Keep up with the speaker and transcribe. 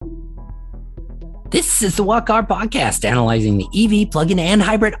This is the What Car Podcast, analyzing the EV, plug-in, and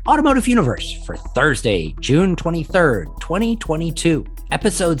hybrid automotive universe for Thursday, June 23rd, 2022,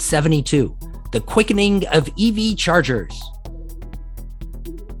 episode 72, the Quickening of EV Chargers.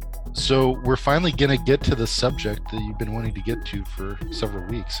 So we're finally going to get to the subject that you've been wanting to get to for several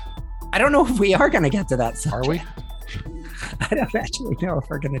weeks. I don't know if we are going to get to that subject. Are we? I don't actually know if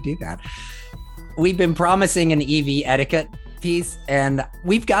we're going to do that. We've been promising an EV etiquette piece, and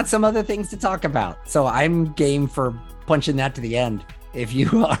we've got some other things to talk about. So I'm game for punching that to the end. If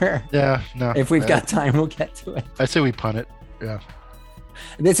you are, if we've got time, we'll get to it. I say we punt it. Yeah.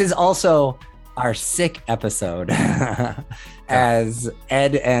 This is also our sick episode, as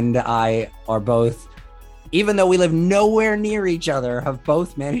Ed and I are both, even though we live nowhere near each other, have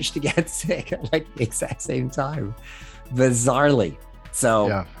both managed to get sick at like the exact same time, bizarrely.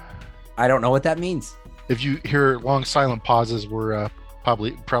 So I don't know what that means. If you hear long silent pauses, we're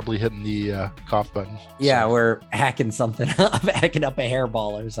probably hitting the cough button. Yeah, we're hacking something up, hacking up a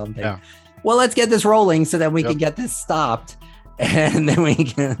hairball or something. Yeah. Well, let's get this rolling so that we can get this stopped, and then we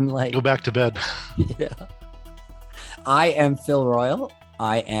can go back to bed. Yeah. I am Phil Royal.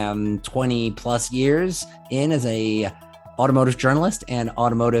 I am 20 plus years in as a automotive journalist and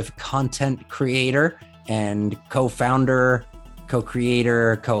automotive content creator and co-founder,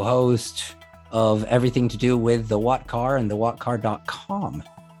 co-creator, co-host of everything to do with the What Car and the whatcar.com.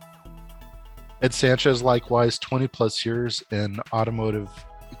 Ed Sanchez, likewise, 20 plus years in automotive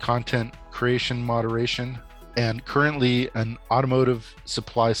content creation, moderation, and currently an automotive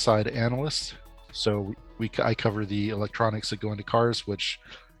supply side analyst. So I cover the electronics that go into cars, which,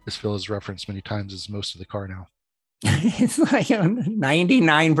 as Phil has referenced many times, is most of the car now. It's like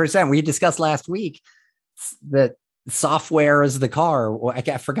 99%. We discussed last week that software is the car. I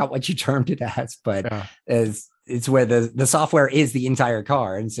forgot what you termed it as, but it's where the software is the entire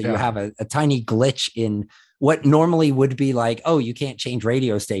car. And so you have a tiny glitch in what normally would be like, oh, you can't change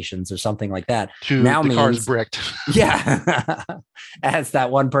radio stations or something like that. Now the car's bricked. Yeah. As that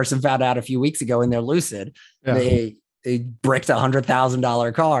one person found out a few weeks ago in their Lucid, they bricked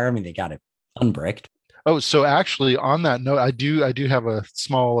 $100,000 car. I mean, they got it unbricked. Oh, so actually on that note, I do have a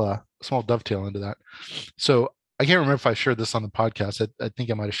small dovetail into that. So I can't remember if I shared this on the podcast. I think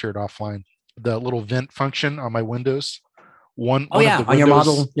I might have shared offline. The little vent function on my Windows. On your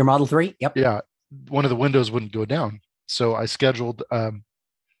Model 3. Yep. Yeah, one of the windows wouldn't go down, so I scheduled a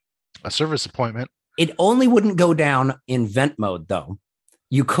service appointment. It only wouldn't go down in vent mode, though.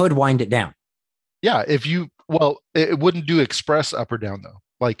 You could wind it down. Yeah, it wouldn't do express up or down though.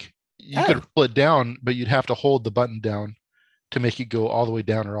 Like you could pull it down, but you'd have to hold the button down to make it go all the way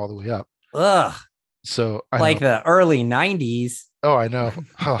down or all the way up. Ugh. So the early 90s. Oh, I know.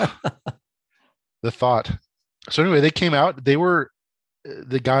 The thought. So anyway, they came out.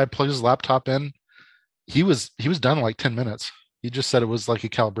 The guy plugged his laptop in. He was done in like 10 minutes. He just said it was like a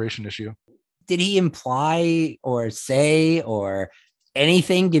calibration issue. Did he imply or say or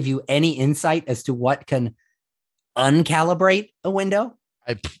anything, give you any insight as to what can uncalibrate a window?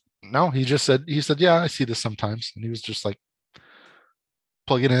 No, he said, yeah, I see this sometimes. And he was just like,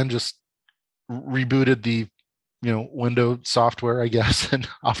 plug it in, just rebooted the window software, I guess, and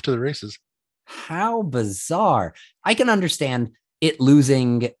off to the races. How bizarre. I can understand it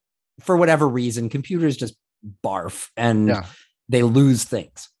losing, for whatever reason, computers just barf and they lose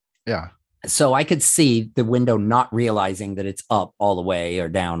things. Yeah. So I could see the window not realizing that it's up all the way or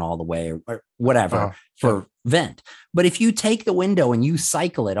down all the way or whatever for vent. But if you take the window and you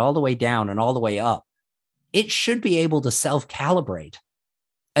cycle it all the way down and all the way up, it should be able to self-calibrate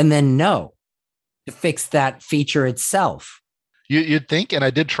and then know to fix that feature itself. You'd think, and I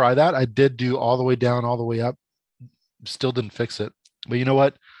did try that. I did do all the way down, all the way up. Still didn't fix it. But you know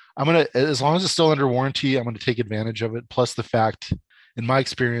what? As long as it's still under warranty, I'm going to take advantage of it. Plus the fact, in my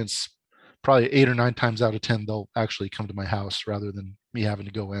experience, probably 8 or 9 times out of 10, they'll actually come to my house rather than me having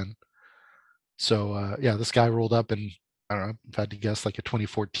to go in. So this guy rolled up and I don't know, if I had to guess, like a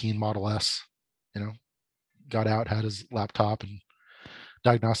 2014 Model S, got out, had his laptop and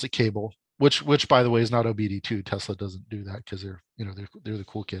diagnostic cable, which by the way is not OBD2. Tesla doesn't do that because they're the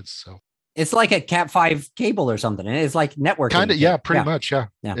cool kids. So it's like a Cat5 cable or something. And it's like networking. Kind of, pretty much. Yeah.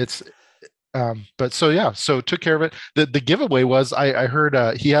 It's so took care of it. The giveaway was I heard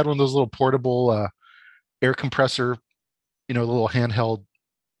he had one of those little portable air compressor, little handheld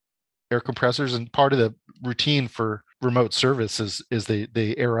air compressors, and part of the routine for remote service is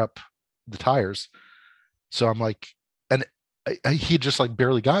they air up the tires. So I'm like, and he just like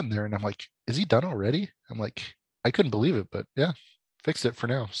barely gotten there, and I'm like, is he done already? I'm like, I couldn't believe it, but yeah, fixed it for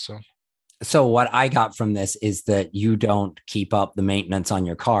now. So So what I got from this is that you don't keep up the maintenance on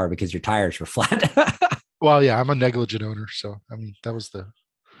your car because your tires were flat. Well, yeah, I'm a negligent owner, so I mean that's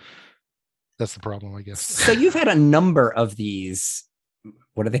the problem, I guess. So you've had a number of these.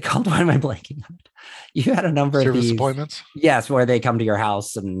 What are they called? Why am I blanking on it? You had a number of Service these. appointments. Yes, where they come to your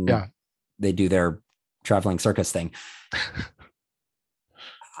house and Yeah. they do their traveling circus thing.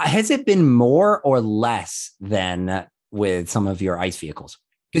 Has it been more or less than with some of your ICE vehicles?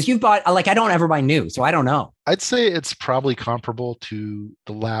 Because you've bought, like, I don't ever buy new, so I don't know. I'd say it's probably comparable to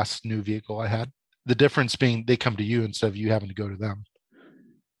the last new vehicle I had. The difference being they come to you instead of you having to go to them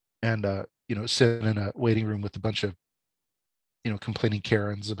and, sit in a waiting room with a bunch of, complaining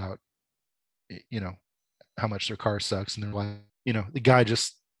Karens about, how much their car sucks. And they're like, the guy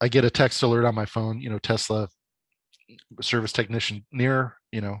I get a text alert on my phone, Tesla service technician near,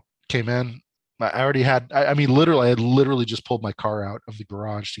 came in. I already had, I mean, literally, I had literally just pulled my car out of the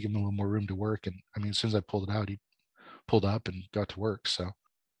garage to give him a little more room to work. And I mean, as soon as I pulled it out, he pulled up and got to work. So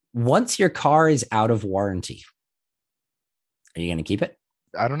once your car is out of warranty, are you going to keep it?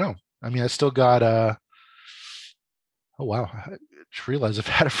 I don't know. I mean, I still got, oh, wow. I just realized I've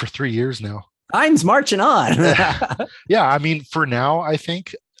had it for 3 years now. Time's marching on. Yeah. I mean, for now, I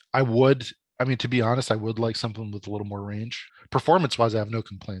think to be honest, I would like something with a little more range. Performance wise, I have no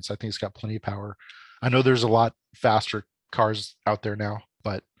complaints. I think it's got plenty of power. I know there's a lot faster cars out there now,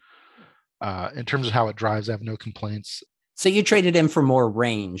 but in terms of how it drives, I have no complaints. So you traded in for more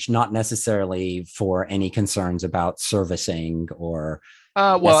range, not necessarily for any concerns about servicing or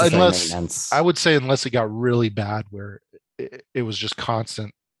unless I would say unless it got really bad where it was just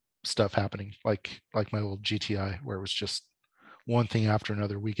constant stuff happening, like my old GTI, where it was just one thing after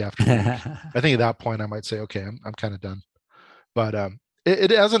another, week after week. I think at that point I might say, okay, I'm kind of done. But it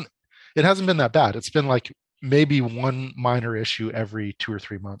hasn't been that bad. It's been like maybe one minor issue every 2 or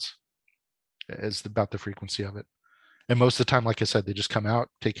 3 months is about the frequency of it. And most of the time, like I said, they just come out,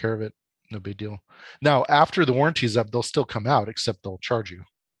 take care of it. No big deal. Now, after the warranty's up, they'll still come out, except they'll charge you.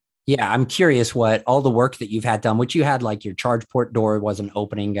 Yeah, I'm curious what all the work that you've had done, which you had, like your charge port door wasn't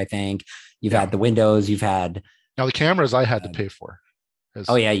opening, I think. You've had the windows, you've had. Now, the cameras I had to pay for.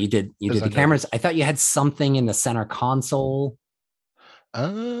 Yeah, you did. You did the cameras. I thought you had something in the center console.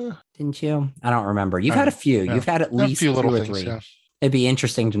 Didn't you? I don't remember. You've had a few. Yeah. You've had at least 2 or 3. Yeah. It'd be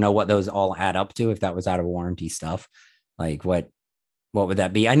interesting to know what those all add up to if that was out of warranty stuff. Like what would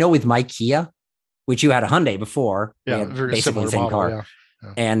that be? I know with my Kia, which you had a Hyundai before, basically the same car. Yeah.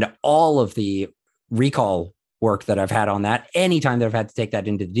 Yeah. And all of the recall work that I've had on that, anytime that I've had to take that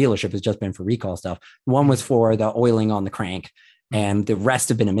into the dealership has just been for recall stuff. One was for the oiling on the crank, and the rest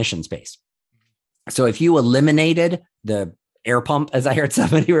have been emissions based. So if you eliminated the air pump, as I heard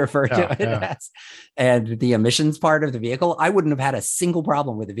somebody refer to it as, and the emissions part of the vehicle, I wouldn't have had a single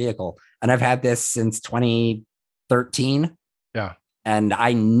problem with the vehicle. And I've had this since 2013. Yeah. And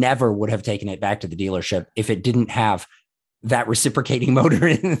I never would have taken it back to the dealership if it didn't have that reciprocating motor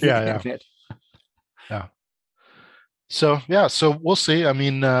in it. Yeah. So we'll see. I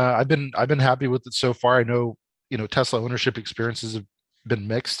mean, I've been happy with it so far. I know, Tesla ownership experiences have been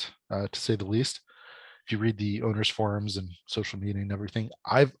mixed, to say the least. If you read the owners forums and social media and everything,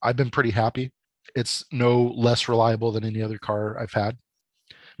 I've been pretty happy. It's no less reliable than any other car I've had.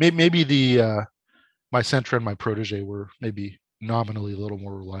 Maybe the my Sentra and my Protege were maybe nominally a little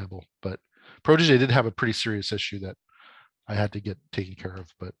more reliable, but Protege did have a pretty serious issue that I had to get taken care of.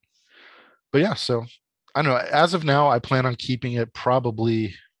 But yeah, so I don't know. As of now, I plan on keeping it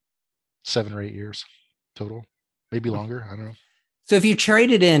probably 7 or 8 years total, maybe longer. I don't know. So if you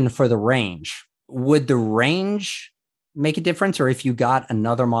traded in for the range, would the range make a difference? Or if you got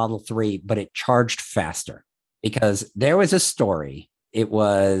another Model 3, but it charged faster? Because there was a story. It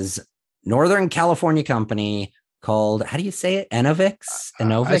was Northern California company called, how do you say it? Enovix?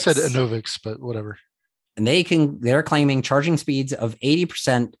 I said Enovix, but whatever. And they're claiming charging speeds of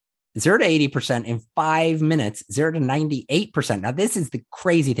 80%, 0 to 80% in 5 minutes, 0 to 98%. Now, this is the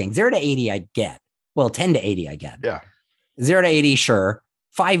crazy thing. 0 to 80, I get. Well, 10 to 80, I get. Yeah. 0 to 80, sure.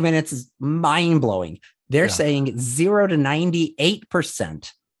 5 minutes is mind blowing. They're saying 0 to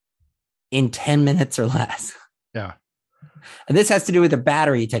 98% in 10 minutes or less. Yeah. And this has to do with the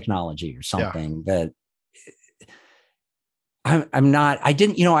battery technology or something that I'm not, I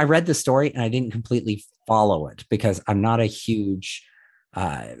didn't, I read the story and I didn't completely follow it because I'm not a huge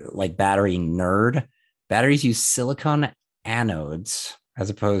battery nerd. Batteries use silicon anodes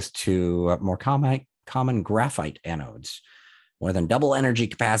as opposed to more common graphite anodes, more than double energy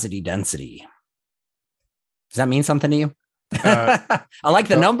capacity density. Does that mean something to you? I like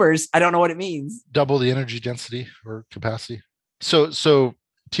the numbers. I don't know what it means. Double the energy density or capacity. So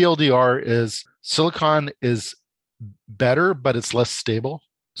TLDR is silicon is better, but it's less stable.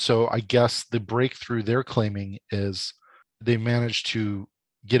 So I guess the breakthrough they're claiming is they managed to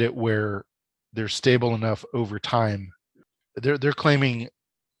get it where they're stable enough over time. They're claiming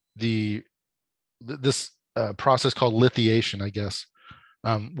this process called lithiation, I guess,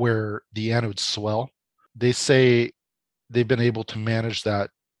 where the anodes swell. They say they've been able to manage that,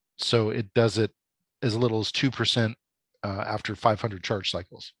 so it does it as little as 2% after 500 charge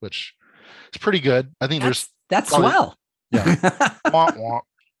cycles, which is pretty good. I think that's probably, swell. Yeah. Wah, wah.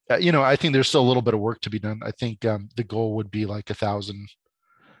 I think there's still a little bit of work to be done. I think the goal would be like 1,000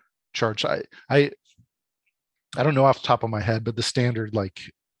 charge. I don't know off the top of my head, but the standard like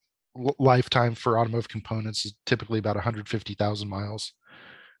lifetime for automotive components is typically about 150,000 miles.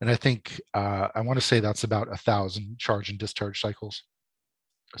 And I think I want to say that's about 1,000 charge and discharge cycles.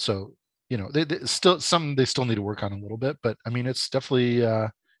 So, they still need to work on a little bit, but I mean, it's definitely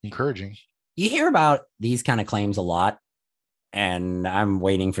encouraging. You hear about these kind of claims a lot, and I'm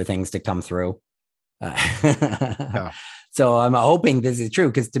waiting for things to come through. Yeah. So I'm hoping this is true,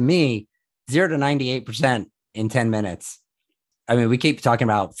 because to me, 0 to 98% in 10 minutes. I mean, we keep talking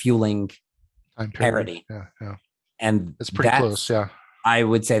about fueling time parity. Yeah. And it's pretty close. Yeah. I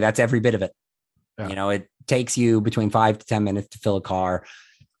would say that's every bit of it. Yeah. It takes you between 5 to 10 minutes to fill a car.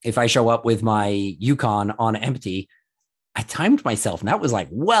 If I show up with my Yukon on empty, I timed myself, and that was like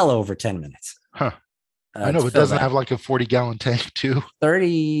well over 10 minutes. Huh. I know, but doesn't have like a 40-gallon tank too.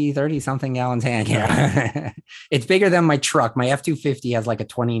 30 something gallon tank. Yeah. It's bigger than my truck. My F-250 has like a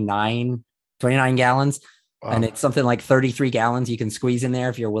 29 gallons. Wow. And it's something like 33 gallons you can squeeze in there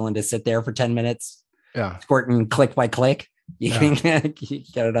if you're willing to sit there for 10 minutes. Yeah. Squirting click by click. You can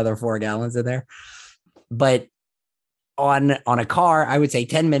get another 4 gallons in there. But on a car, I would say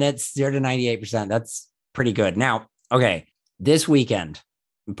 10 minutes, 0 to 98%. That's pretty good. Now, okay, this weekend,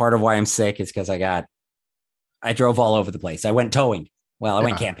 part of why I'm sick is because I drove all over the place. I went towing. Well, I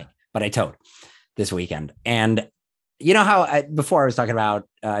went camping, but I towed this weekend. And you know how before I was talking about,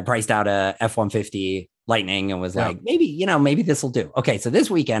 I priced out a F-150 Lightning and was like, maybe this will do. Okay. So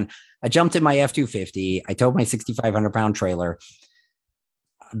this weekend I jumped in my F-250. I towed my 6,500 pound trailer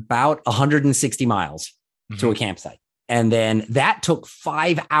about 160 miles to a campsite. And then that took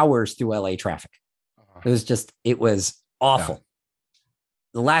 5 hours through LA traffic. It was awful. Yeah.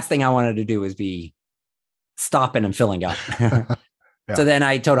 The last thing I wanted to do was be stopping and filling up. So then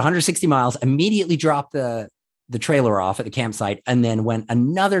I towed 160 miles, immediately dropped the trailer off at the campsite, and then went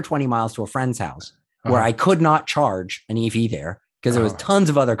another 20 miles to a friend's house where I could not charge an EV there because there was tons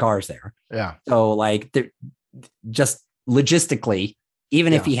of other cars there. Yeah. So like just logistically,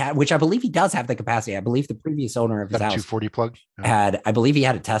 even if he had, which I believe he does have the capacity. I believe the previous owner of his house 240 plug I believe he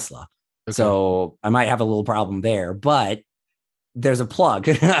had a Tesla. Okay. So I might have a little problem there, but there's a plug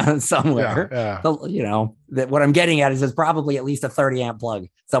somewhere. Yeah. That what I'm getting at is there's probably at least a 30 amp plug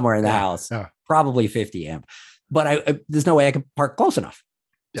somewhere in the house, probably 50 amp, but there's no way I could park close enough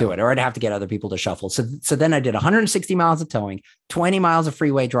to it, or I'd have to get other people to shuffle. So then I did 160 miles of towing, 20 miles of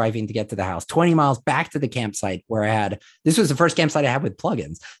freeway driving to get to the house, 20 miles back to the campsite where this was the first campsite I had with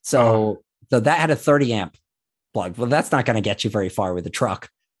plugins. So that had a 30 amp plug. Well, that's not going to get you very far with a truck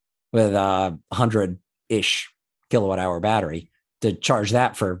with a 100-ish kilowatt hour battery to charge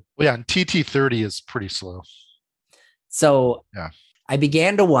that for. Well, yeah. And TT30 is pretty slow. So I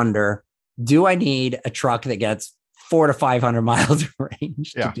began to wonder, do I need a truck that gets 400 to 500 miles of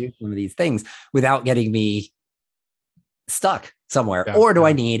range to do some of these things without getting me stuck somewhere? Or do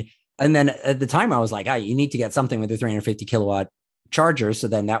I need, and then at the time I was like, you need to get something with a 350 kilowatt charger. So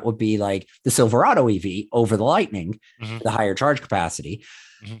then that would be like the Silverado EV over the Lightning, the higher charge capacity.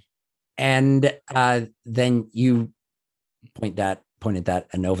 And then you pointed that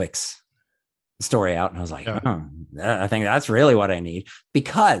Enovix story out, and I was like, I think that's really what I need,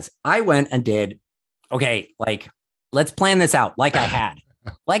 because I went and did, let's plan this out. Like I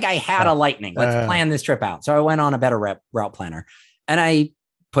had a Lightning. Let's plan this trip out. So I went on a better route planner, and I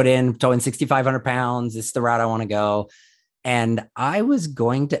put in towing 6,500 pounds. This is the route I want to go. And I was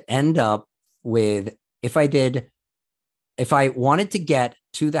going to end up with, if I wanted to get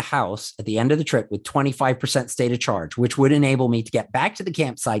to the house at the end of the trip with 25% state of charge, which would enable me to get back to the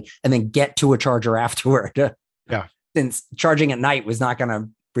campsite and then get to a charger afterward. Yeah. Since charging at night was not going to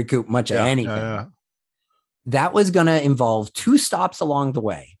recoup much of anything. That was going to involve 2 stops along the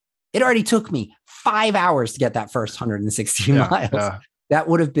way. It already took me 5 hours to get that first 160 miles. Yeah. That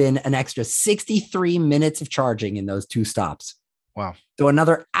would have been an extra 63 minutes of charging in those 2 stops. Wow. So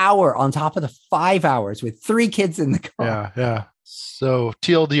another hour on top of the 5 hours with 3 kids in the car. Yeah. So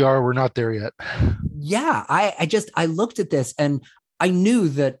TLDR, we're not there yet. Yeah. I looked at this, and I knew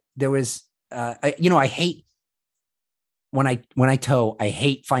that there was, I hate when I tow, I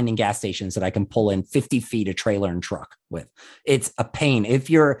hate finding gas stations that I can pull in 50 feet of trailer and truck with. It's a pain. If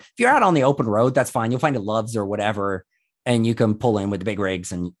you're out on the open road, that's fine. You'll find a Love's or whatever, and you can pull in with the big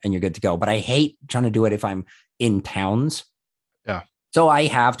rigs and you're good to go. But I hate trying to do it if I'm in towns. Yeah. So I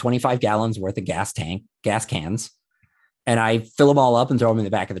have 25 gallons worth of gas cans, and I fill them all up and throw them in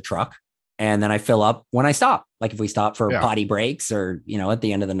the back of the truck. And then I fill up when I stop, like if we stop for potty breaks or, at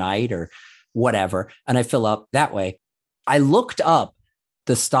the end of the night or whatever, and I fill up that way. I looked up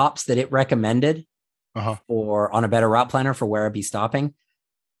the stops that it recommended for on a better route planner for where I'd be stopping.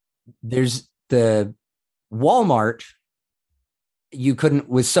 There's the Walmart.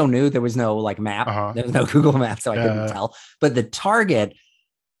 Was so new. There was no like map. There was no Google map. So I couldn't tell, but the Target,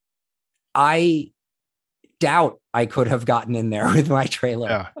 I doubt I could have gotten in there with my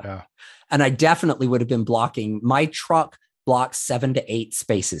trailer. Yeah. And I definitely would have been blocking. My truck blocks 7 to 8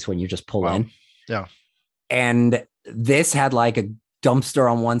 spaces when you just pull in. Yeah. And this had like a dumpster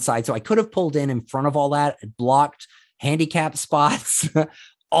on one side. So I could have pulled in front of all that. It blocked handicap spots,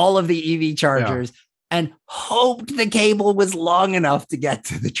 all of the EV chargers, and hoped the cable was long enough to get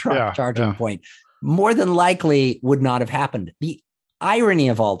to the truck charging point. More than likely would not have happened. The irony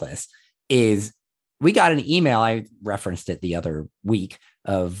of all this is we got an email. I referenced it the other week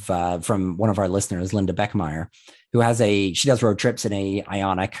from one of our listeners, Linda Beckmeyer, who she does road trips in a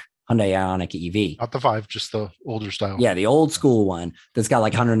Hyundai Ioniq EV. Not the 5, just the older style. Yeah, the old school one that's got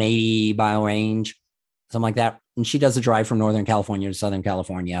like 180 mile range, something like that. And she does a drive from Northern California to Southern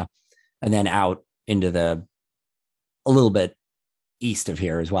California and then out into a little bit east of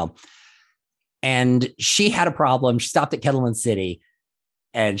here as well. And she had a problem. She stopped at Kettleman City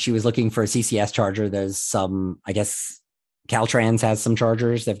and she was looking for a CCS charger. There's some, I guess, Caltrans has some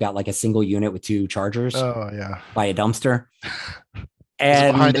chargers. They've got like a single unit with 2 chargers. Oh, yeah. By a dumpster.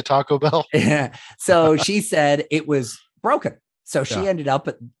 And behind a Taco Bell. Yeah. So she said it was broken. So she ended up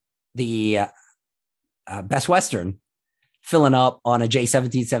at the Best Western filling up on a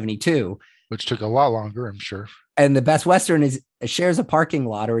J1772. Which took a lot longer, I'm sure. And the Best Western shares a parking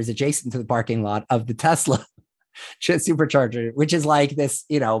lot or is adjacent to the parking lot of the Tesla supercharger, which is like this,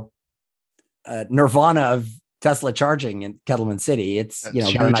 nirvana of Tesla charging in Kettleman City. It's,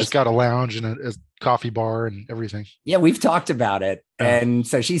 just got a lounge and a coffee bar and everything. Yeah, we've talked about it. Yeah. And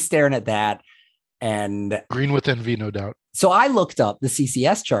so she's staring at that and green with envy, no doubt. So I looked up the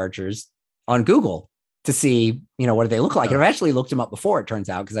CCS chargers on Google to see, what do they look like? And I've actually looked them up before, it turns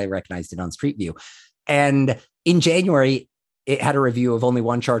out, because I recognized it on Street View. And in January, it had a review of only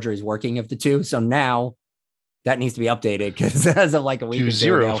one charger is working of the 2. So now that needs to be updated because as of like a week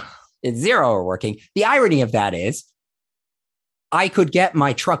ago, it's 0 are working. The irony of that is I could get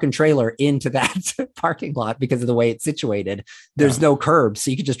my truck and trailer into that parking lot because of the way it's situated. There's no curb. So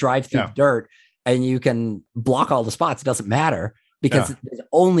you can just drive through the dirt and you can block all the spots. It doesn't matter because there's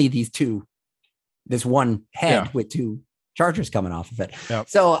only this one head with 2 chargers coming off of it. Yep.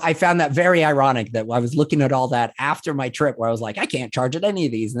 So I found that very ironic that I was looking at all that after my trip where I was like, I can't charge at any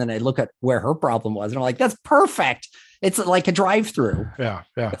of these. And then I look at where her problem was and I'm like, that's perfect. It's like a drive-through. Yeah.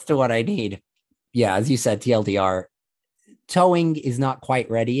 That's to what I need. Yeah. As you said, TLDR, towing is not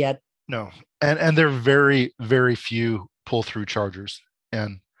quite ready yet. No. And they're very, very few pull-through chargers.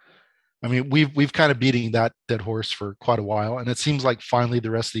 And I mean, we've kind of beating that dead horse for quite a while. And it seems like finally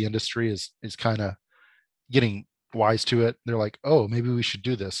the rest of the industry is kind of getting wise to it. They're like, oh, maybe we should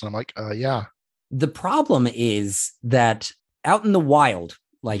do this. And I'm like, yeah. The problem is that out in the wild,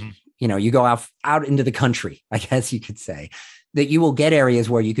 like, you go out into the country, I guess you could say, that you will get areas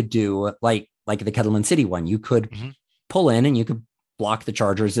where you could do like the Kettleman City one. You could pull in and you could block the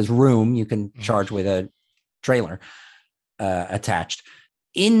chargers. There's room. You can charge with a trailer attached.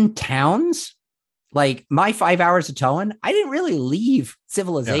 In towns, like my 5 hours of towing, I didn't really leave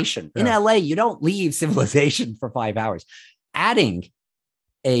civilization. In LA, you don't leave civilization for 5 hours. Adding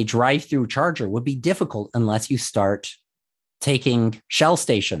a drive-through charger would be difficult unless you start taking Shell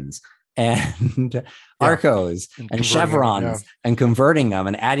stations and Arcos and Chevrons and converting them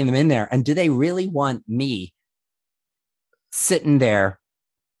and adding them in there. And do they really want me sitting there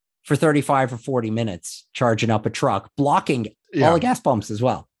for 35 or 40 minutes charging up a truck, blocking all the gas pumps as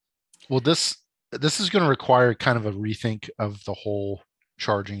well? Well, this is going to require kind of a rethink of the whole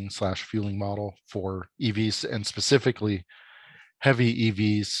charging / fueling model for EVs, and specifically heavy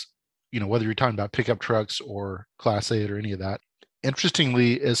EVs, whether you're talking about pickup trucks or Class 8 or any of that.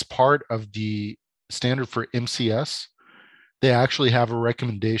 Interestingly, as part of the standard for MCS, they actually have a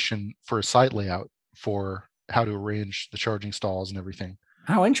recommendation for a site layout for how to arrange the charging stalls and everything.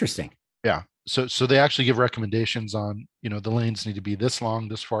 How interesting. Yeah. so they actually give recommendations on, the lanes need to be this long,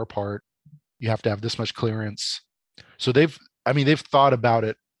 this far apart. You have to have this much clearance. So they've thought about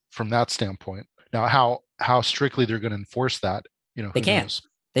it from that standpoint. Now, how strictly they're going to enforce that, they can't. Knows?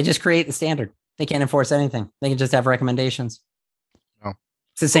 They just create the standard. They can't enforce anything. They can just have recommendations. Oh.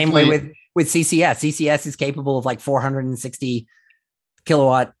 It's the same way with CCS. CCS is capable of like 460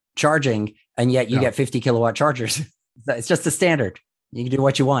 kilowatt charging, and yet you get 50 kilowatt chargers. It's just a standard. You can do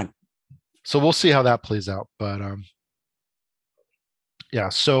what you want. So we'll see how that plays out. But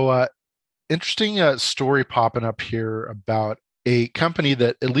so interesting story popping up here about a company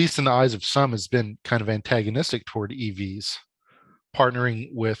that, at least in the eyes of some, has been kind of antagonistic toward EVs, partnering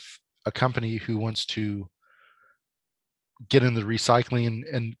with a company who wants to get in the recycling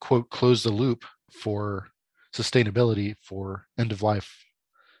and quote, close the loop for sustainability for end of life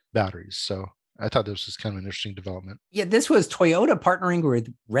batteries. So I thought this was kind of an interesting development. Yeah, this was Toyota partnering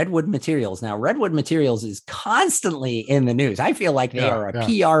with Redwood Materials. Now, Redwood Materials is constantly in the news. I feel like they are a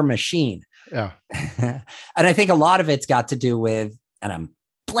PR machine. Yeah. And I think a lot of it's got to do with, and I'm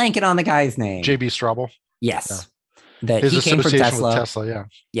blanking on the guy's name. JB Straubel. Yes. Yeah. That his he came from Tesla. With Tesla, yeah.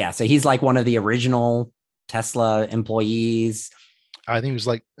 Yeah, so he's like one of the original Tesla employees. I think he was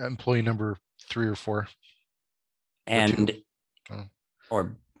like employee number 3 or 4. And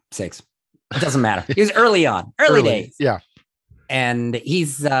or 6. It doesn't matter. He was early days. Yeah. And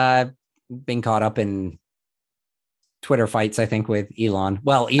he's been caught up in Twitter fights, I think, with Elon.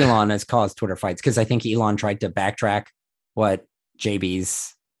 Well, Elon has caused Twitter fights because I think Elon tried to backtrack what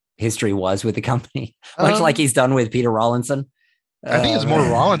JB's history was with the company, much like he's done with Peter Rawlinson. I think it's more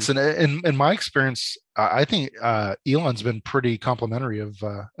Rawlinson. In my experience, I think Elon's been pretty complimentary of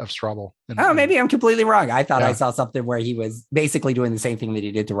Straubel. Maybe I'm completely wrong. I thought I saw something where he was basically doing the same thing that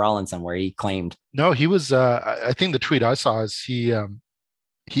he did to Rawlinson, where he claimed. No, he was. I think the tweet I saw is he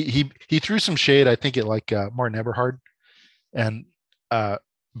threw some shade, I think, at like Martin Eberhard, and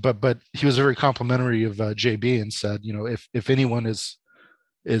but he was very complimentary of JB and said, if anyone is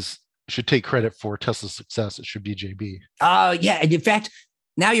should take credit for Tesla's success, it should be JB. Yeah. And in fact,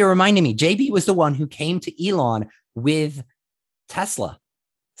 now you're reminding me, JB was the one who came to Elon with Tesla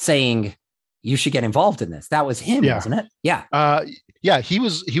saying, you should get involved in this. That was him, wasn't it? Yeah. He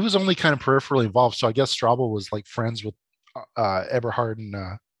was only kind of peripherally involved. So I guess Straubel was like friends with Eberhard and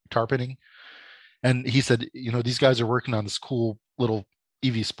Tarpening. And he said, these guys are working on this cool little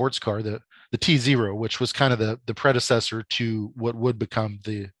EV sports car, the T0, which was kind of the predecessor to what would become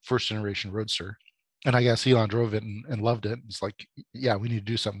the first generation Roadster. And I guess Elon drove it and loved it. It's like, yeah, we need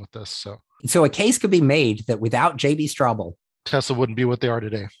to do something with this. So a case could be made that without JB Straubel, Tesla wouldn't be what they are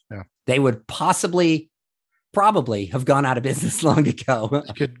today. Yeah. They would probably have gone out of business long ago.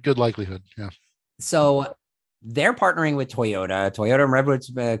 Good likelihood. Yeah. So they're partnering with Toyota and Redwood,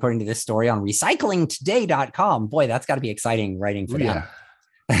 according to this story on recyclingtoday.com. Boy, that's got to be exciting writing for them.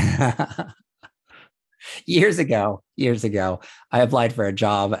 Years ago, I applied for a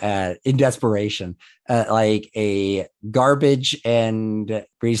job in desperation, like a garbage and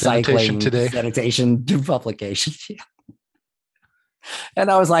recycling sanitation publication. And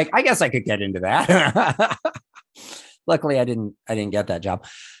I was like, I guess I could get into that. Luckily, I didn't get that job.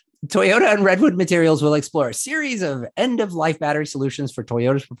 Toyota and Redwood Materials will explore a series of end-of-life battery solutions for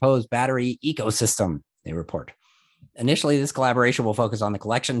Toyota's proposed battery ecosystem, they report. Initially, this collaboration will focus on the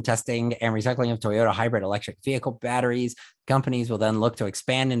collection, testing, and recycling of Toyota hybrid electric vehicle batteries. Companies will then look to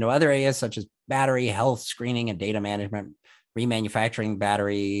expand into other areas such as battery health screening and data management, remanufacturing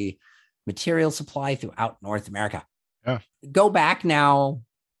battery material supply throughout North America. Yeah. Go back now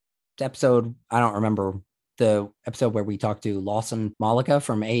to episode, I don't remember the episode where we talked to Lawson Malika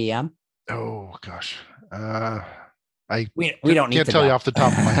from AEM. Oh, gosh. We don't need to tell you off the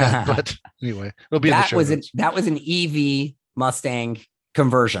top of my head, but anyway, it'll be that was an EV Mustang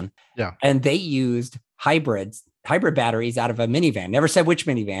conversion. Yeah. And they used hybrid batteries out of a minivan. Never said which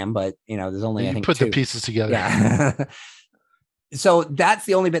minivan, but there's only, I think, put 2. the pieces together. Yeah. So that's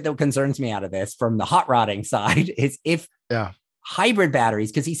the only bit that concerns me out of this from the hot rodding side is if hybrid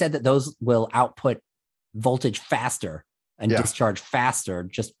batteries, because he said that those will output voltage faster and discharge faster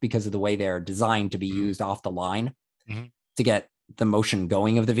just because of the way they're designed to be used off the line. Mm-hmm. To get the motion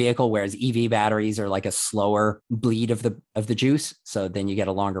going of the vehicle, whereas EV batteries are like a slower bleed of the juice. So then you get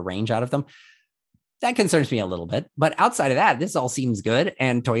a longer range out of them. That concerns me a little bit. But outside of that, this all seems good.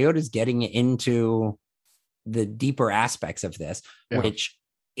 And Toyota's getting into the deeper aspects of this, which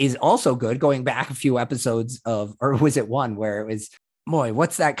is also good. Going back a few episodes or was it one where it was, boy,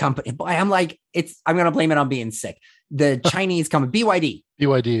 what's that company? Boy, I'm like, I'm going to blame it on being sick. The Chinese company, BYD.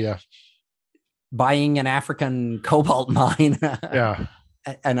 BYD, yeah. Buying an African cobalt mine. Yeah.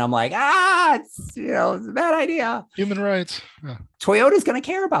 And I'm like, it's it's a bad idea. Human rights. Yeah. Toyota's going to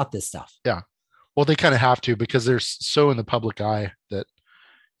care about this stuff. Yeah. Well, they kind of have to, because they're so in the public eye that,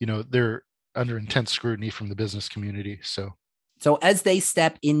 they're under intense scrutiny from the business community. So as they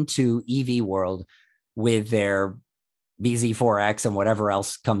step into EV world with their BZ4X and whatever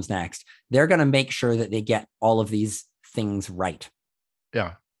else comes next, they're going to make sure that they get all of these things right.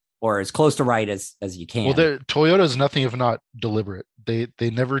 Yeah. Or as close to right as you can. Well, Toyota is nothing if not deliberate. They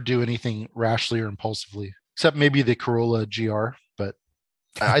never do anything rashly or impulsively, except maybe the Corolla GR. But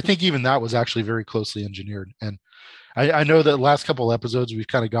I think even that was actually very closely engineered. And I know that the last couple of episodes we've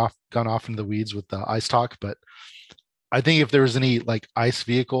kind of gone off into the weeds with the ICE talk, but I think if there was any like ICE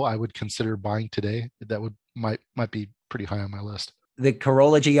vehicle I would consider buying today, that might be pretty high on my list. The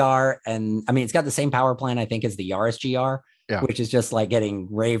Corolla GR, and I mean, it's got the same power plant, I think, as the Yaris GR, which is just like getting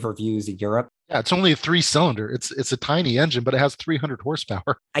rave reviews in Europe. Yeah, it's only a 3-cylinder. It's a tiny engine, but it has 300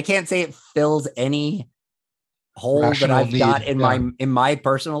 horsepower. I can't say it fills any hole that I've got in my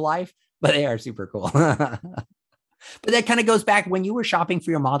personal life, but they are super cool. But that kind of goes back when you were shopping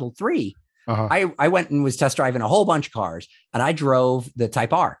for your Model 3. I went and was test driving a whole bunch of cars, and I drove the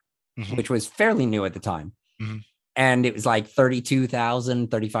Type R, which was fairly new at the time. And it was like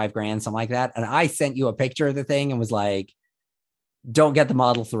 32,000, 35 grand, something like that. And I sent you a picture of the thing and was like, don't get the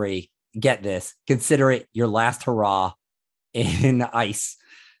Model 3. Get this. Consider it your last hurrah in ICE.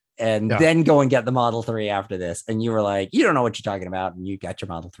 And then go and get the Model 3 after this. And you were like, you don't know what you're talking about. And you got your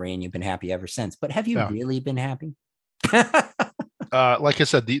Model 3 and you've been happy ever since. But have you really been happy? Like I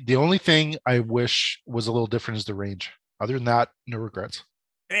said, the only thing I wish was a little different is the range. Other than that, no regrets.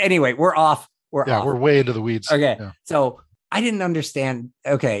 Anyway, we're off. We're way into the weeds. Okay. Yeah. So I didn't understand.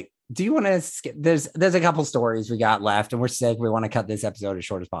 Okay. Do you want to skip? There's a couple stories we got left, and we're sick. We want to cut this episode as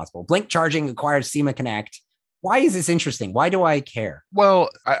short as possible. Blink Charging acquires SEMA Connect. Why is this interesting? Why do I care? Well,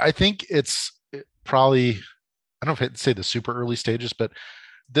 I think it's probably, I don't know if I'd say the super early stages, but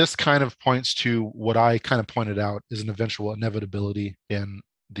this kind of points to what I kind of pointed out is an eventual inevitability in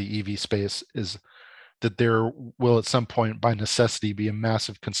the EV space, is that there will at some point by necessity be a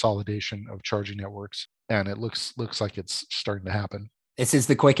massive consolidation of charging networks. And it looks like it's starting to happen. This is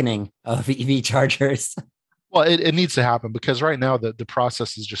the quickening of EV chargers. Well, it needs to happen, because right now the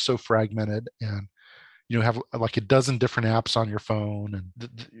process is just so fragmented, and have like a dozen different apps on your phone,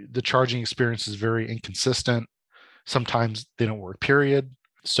 and the charging experience is very inconsistent. Sometimes they don't work, period.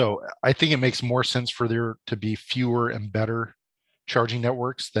 So I think it makes more sense for there to be fewer and better charging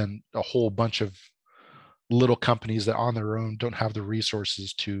networks than a whole bunch of little companies that on their own don't have the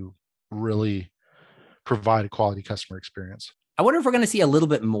resources to really provide a quality customer experience. I wonder if we're going to see a little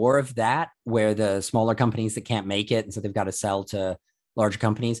bit more of that, where the smaller companies that can't make it, and so they've got to sell to larger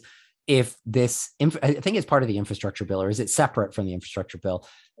companies. If this, I think it's part of the infrastructure bill, or is it separate from the infrastructure bill,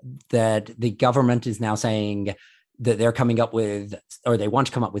 that the government is now saying that they're coming up with, or they want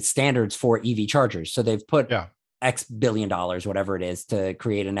to come up with standards for EV chargers. So they've put X billion dollars, whatever it is, to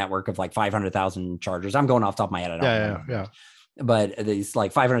create a network of like 500,000 chargers. I'm going off the top of my head. I don't know. But these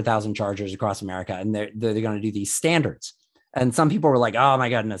like 500,000 chargers across America, and they're going to do these standards. And some people were like, oh my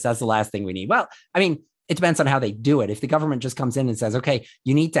goodness, that's the last thing we need. Well, I mean, it depends on how they do it. If the government just comes in and says, okay,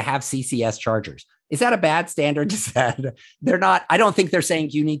 you need to have CCS chargers, is that a bad standard to set? They're not, I don't think they're saying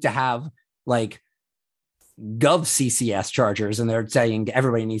you need to have like Gov CCS chargers, and they're saying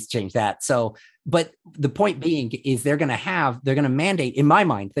everybody needs to change that. So, but the point being is they're going to mandate, in my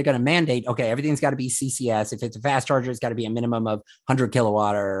mind, they're going to mandate, okay, everything's got to be CCS. If it's a fast charger, it's got to be a minimum of 100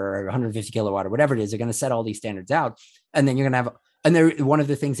 kilowatt or 150 kilowatt or whatever it is. They're going to set all these standards out. And then you're going to have, and there, one of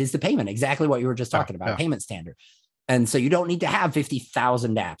the things is the payment, exactly what you were just talking about, payment standard. And so you don't need to have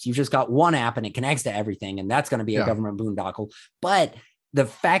 50,000 apps. You've just got one app and it connects to everything. And that's going to be a government boondoggle. But the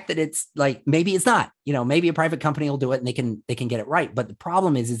fact that it's like, maybe it's not, maybe a private company will do it and they can get it right. But the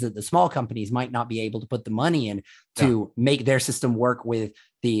problem is that the small companies might not be able to put the money in to make their system work with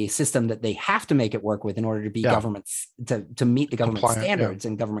the system that they have to make it work with in order to be governments to meet the government standards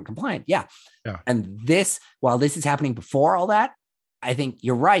and government compliant. And this, while this is happening before all that, I think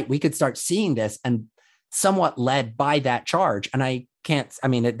you're right. We could start seeing this and somewhat led by that charge. And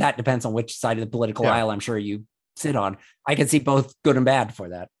that depends on which side of the political aisle I'm sure you sit on. I can see both good and bad for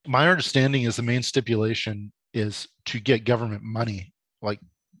that. My understanding is the main stipulation is to get government money, like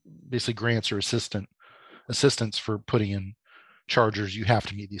basically grants or assistance for putting in chargers. You have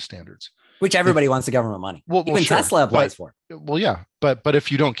to meet these standards, which everybody wants the government money. Even Tesla applies for. Well, yeah, but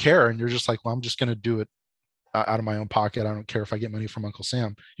if you don't care and you're just like, well, I'm just going to do it out of my own pocket, I don't care if I get money from Uncle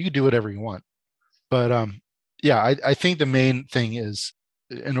Sam. You can do whatever you want. But I think the main thing is,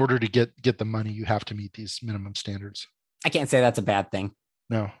 in order to get the money, you have to meet these minimum standards. I can't say that's a bad thing.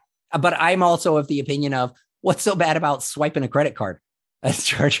 No. But I'm also of the opinion of what's so bad about swiping a credit card as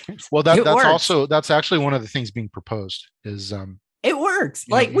chargers? Well, that's actually one of the things being proposed is it works.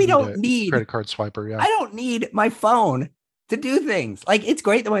 You we need don't a need credit card swiper. Yeah. I don't need my phone to do things. Like, it's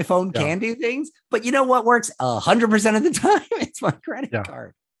great that my phone can do things, but you know what works 100% of the time? It's my credit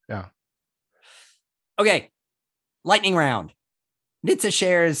card. Yeah. Okay. Lightning round. NHTSA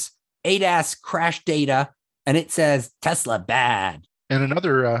shares ADAS crash data, and it says Tesla bad. And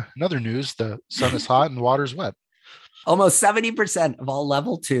another news: the sun is hot and water's wet. Almost 70% of all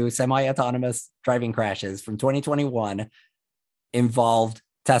level 2 semi-autonomous driving crashes from 2021 involved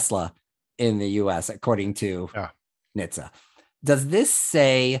Tesla in the US, according to NHTSA. Does this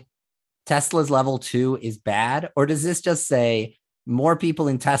say Tesla's level 2 is bad, or does this just say more people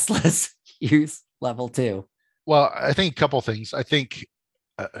in Teslas use level 2? Well, I think a couple things. I think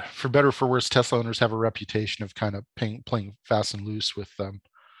for better or for worse, Tesla owners have a reputation of kind of playing fast and loose with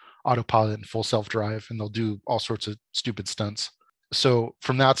autopilot and full self-drive, and they'll do all sorts of stupid stunts. So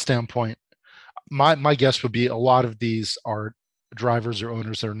from that standpoint, my guess would be a lot of these are drivers or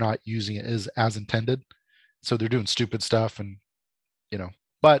owners that are not using it as intended. So they're doing stupid stuff, and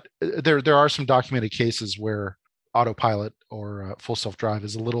but there are some documented cases where autopilot or full self-drive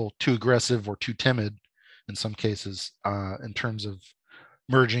is a little too aggressive or too timid in some cases in terms of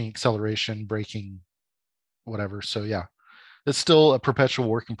merging, acceleration, braking, whatever. So yeah, it's still a perpetual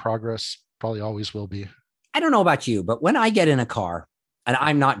work in progress. Probably always will be. I don't know about you, but when I get in a car and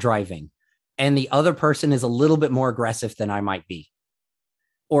I'm not driving and the other person is a little bit more aggressive than I might be,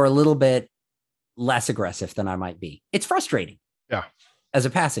 or a little bit less aggressive than I might be, it's frustrating. Yeah. As a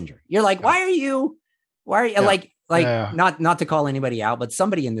passenger, you're like, why are you not to call anybody out, but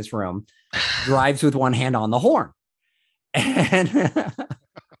somebody in this room drives with one hand on the horn.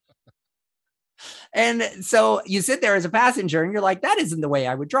 And so you sit there as a passenger and you're like, that isn't the way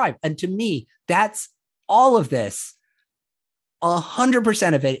I would drive. And to me, that's all of this.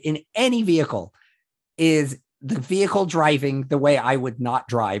 100% of it in any vehicle is the vehicle driving the way I would not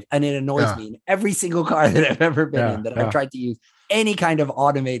drive. And it annoys me in every single car that I've ever been in that I've tried to use any kind of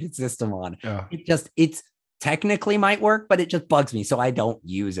automated system on. It's technically might work, but it just bugs me. So I don't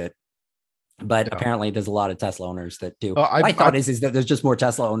use it. But apparently there's a lot of Tesla owners that do. My thought is that there's just more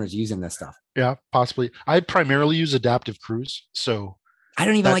Tesla owners using this stuff. Yeah, possibly. I primarily use adaptive cruise. So I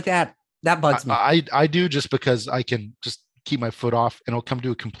don't even like that. That bugs me. I do, just because I can just keep my foot off and it'll come to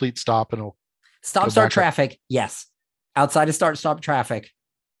a complete stop and it'll start traffic. Yes. Outside of stop traffic.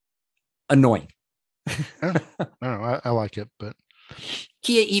 Annoying. I don't know. I like it, but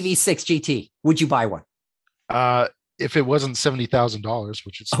Kia EV6 GT. Would you buy one? If it wasn't $70,000,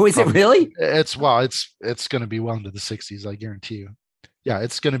 which it's is it really? It's going to be well into the 60s, I guarantee you. Yeah,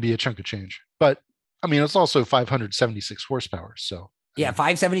 it's going to be a chunk of change. But I mean, it's also 576 horsepower. So yeah,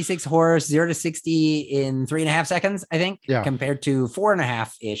 576 horse, 0 to 60 in 3.5 seconds, I think. Yeah. Compared to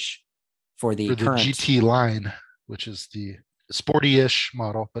 4.5 ish for the current GT line, which is the sporty-ish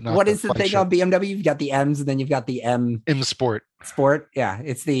model, but not. What is the thing on BMW? You've got the M's, and then you've got the M Sport. Sport, yeah.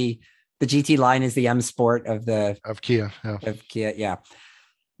 It's the GT line is the M Sport of Kia. Yeah. Of Kia, yeah.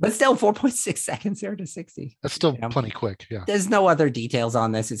 But still, 4.6 seconds 0 to 60. That's still plenty quick. Yeah. There's no other details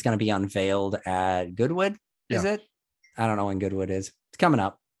on this. It's going to be unveiled at Goodwood. Is it? I don't know when Goodwood is. It's coming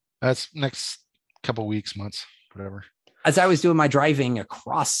up. That's next couple weeks, months, whatever. As I was doing my driving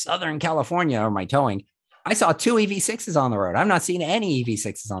across Southern California, or my towing, I saw 2 EV6s on the road. I'm not seeing any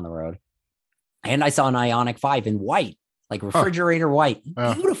EV6s on the road. And I saw an Ioniq 5 in white, like refrigerator white.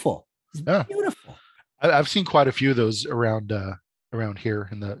 Beautiful. It's beautiful. I've seen quite a few of those around here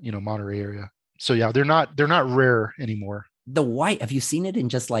in the Monterey area. So yeah, they're not rare anymore. The white, have you seen it in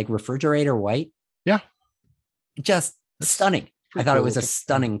just like refrigerator white? Yeah. Just stunning. I thought it was a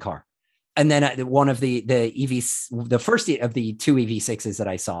stunning car. And then one of the EVs, the first of the 2 EV6s that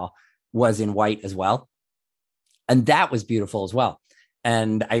I saw was in white as well. And that was beautiful as well.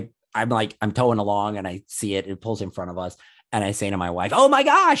 And I'm towing along and I see it pulls in front of us. And I say to my wife, "Oh my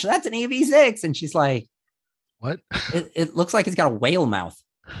gosh, that's an EV6." And she's like, "What? It looks like it's got a whale mouth."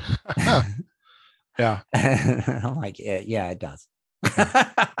 Yeah. I'm like, yeah, it does.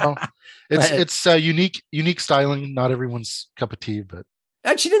 Well, it's unique styling. Not everyone's cup of tea, but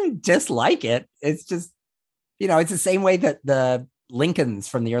she didn't dislike it. It's just, it's the same way that the Lincolns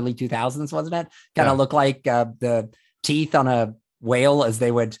from the early 2000s, wasn't it? Kind of look like the teeth on a whale as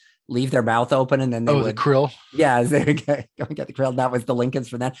they would leave their mouth open, and then they would the krill. Yeah, as they would get the krill. That was the Lincolns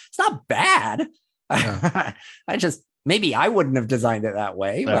for that. It's not bad. Yeah. Maybe I wouldn't have designed it that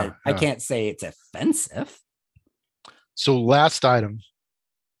way, but I can't say it's offensive. So last item,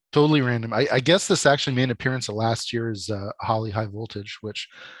 Totally random. I guess this actually made an appearance at last year's Holly High Voltage, which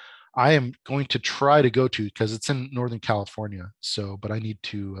I am going to try to go to because it's in Northern California. So, but I need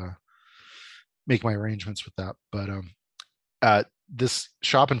to make my arrangements with that. But this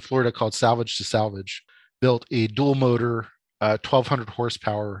shop in Florida called Salvage to Salvage built a dual motor 1200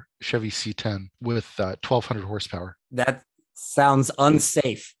 horsepower Chevy C10 with 1200 horsepower. That sounds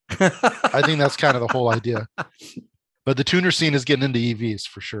unsafe. I think that's kind of the whole idea. But the tuner scene is getting into EVs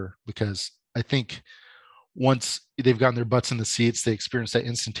for sure, because I think once they've gotten their butts in the seats, they experience that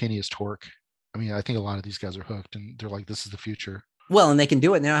instantaneous torque. I mean, I think a lot of these guys are hooked and they're like, this is the future. Well, and they can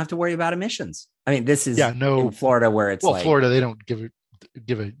do it and they don't have to worry about emissions. I mean, this is in Florida where it's Florida, they don't give a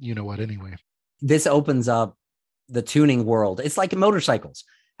you know what anyway. This opens up the tuning world. It's like motorcycles,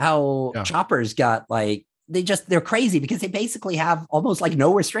 how choppers got like, they're crazy because they basically have almost like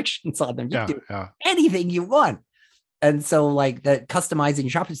no restrictions on them. You do anything you want. And so like the customizing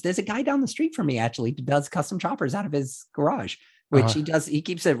choppers, there's a guy down the street from me actually who does custom choppers out of his garage, which he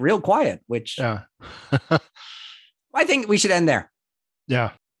keeps it real quiet, which I think we should end there.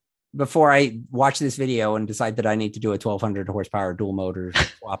 Yeah. Before I watch this video and decide that I need to do a 1200 horsepower dual motor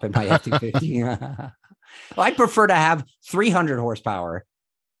swap in my F-250. I'd prefer to have 300 horsepower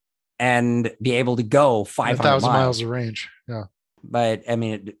and be able to go 500 miles of range. Yeah. But I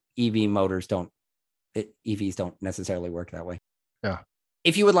mean, EVs don't necessarily work that way. Yeah.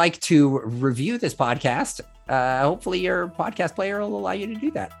 If you would like to review this podcast, hopefully your podcast player will allow you to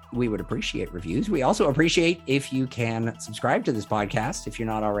do that. We would appreciate reviews. We also appreciate if you can subscribe to this podcast if you're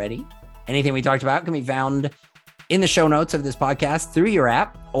not already. Anything we talked about can be found in the show notes of this podcast through your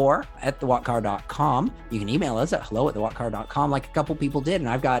app or at thewhatcar.com. You can email us at hello@thewhatcar.com like a couple people did. And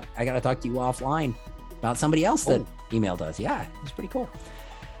I got to talk to you offline about somebody else that emailed us. Yeah, it's pretty cool.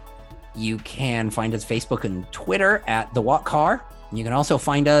 You can find us Facebook and Twitter at The What Car. You can also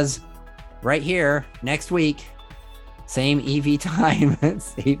find us right here next week. Same EV time,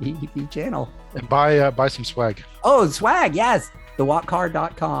 same EV channel. And buy some swag. Oh, swag, yes.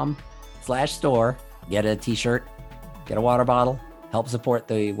 thewhatcar.com/store. Get a t-shirt, get a water bottle, help support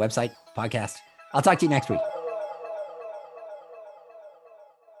the website podcast. I'll talk to you next week.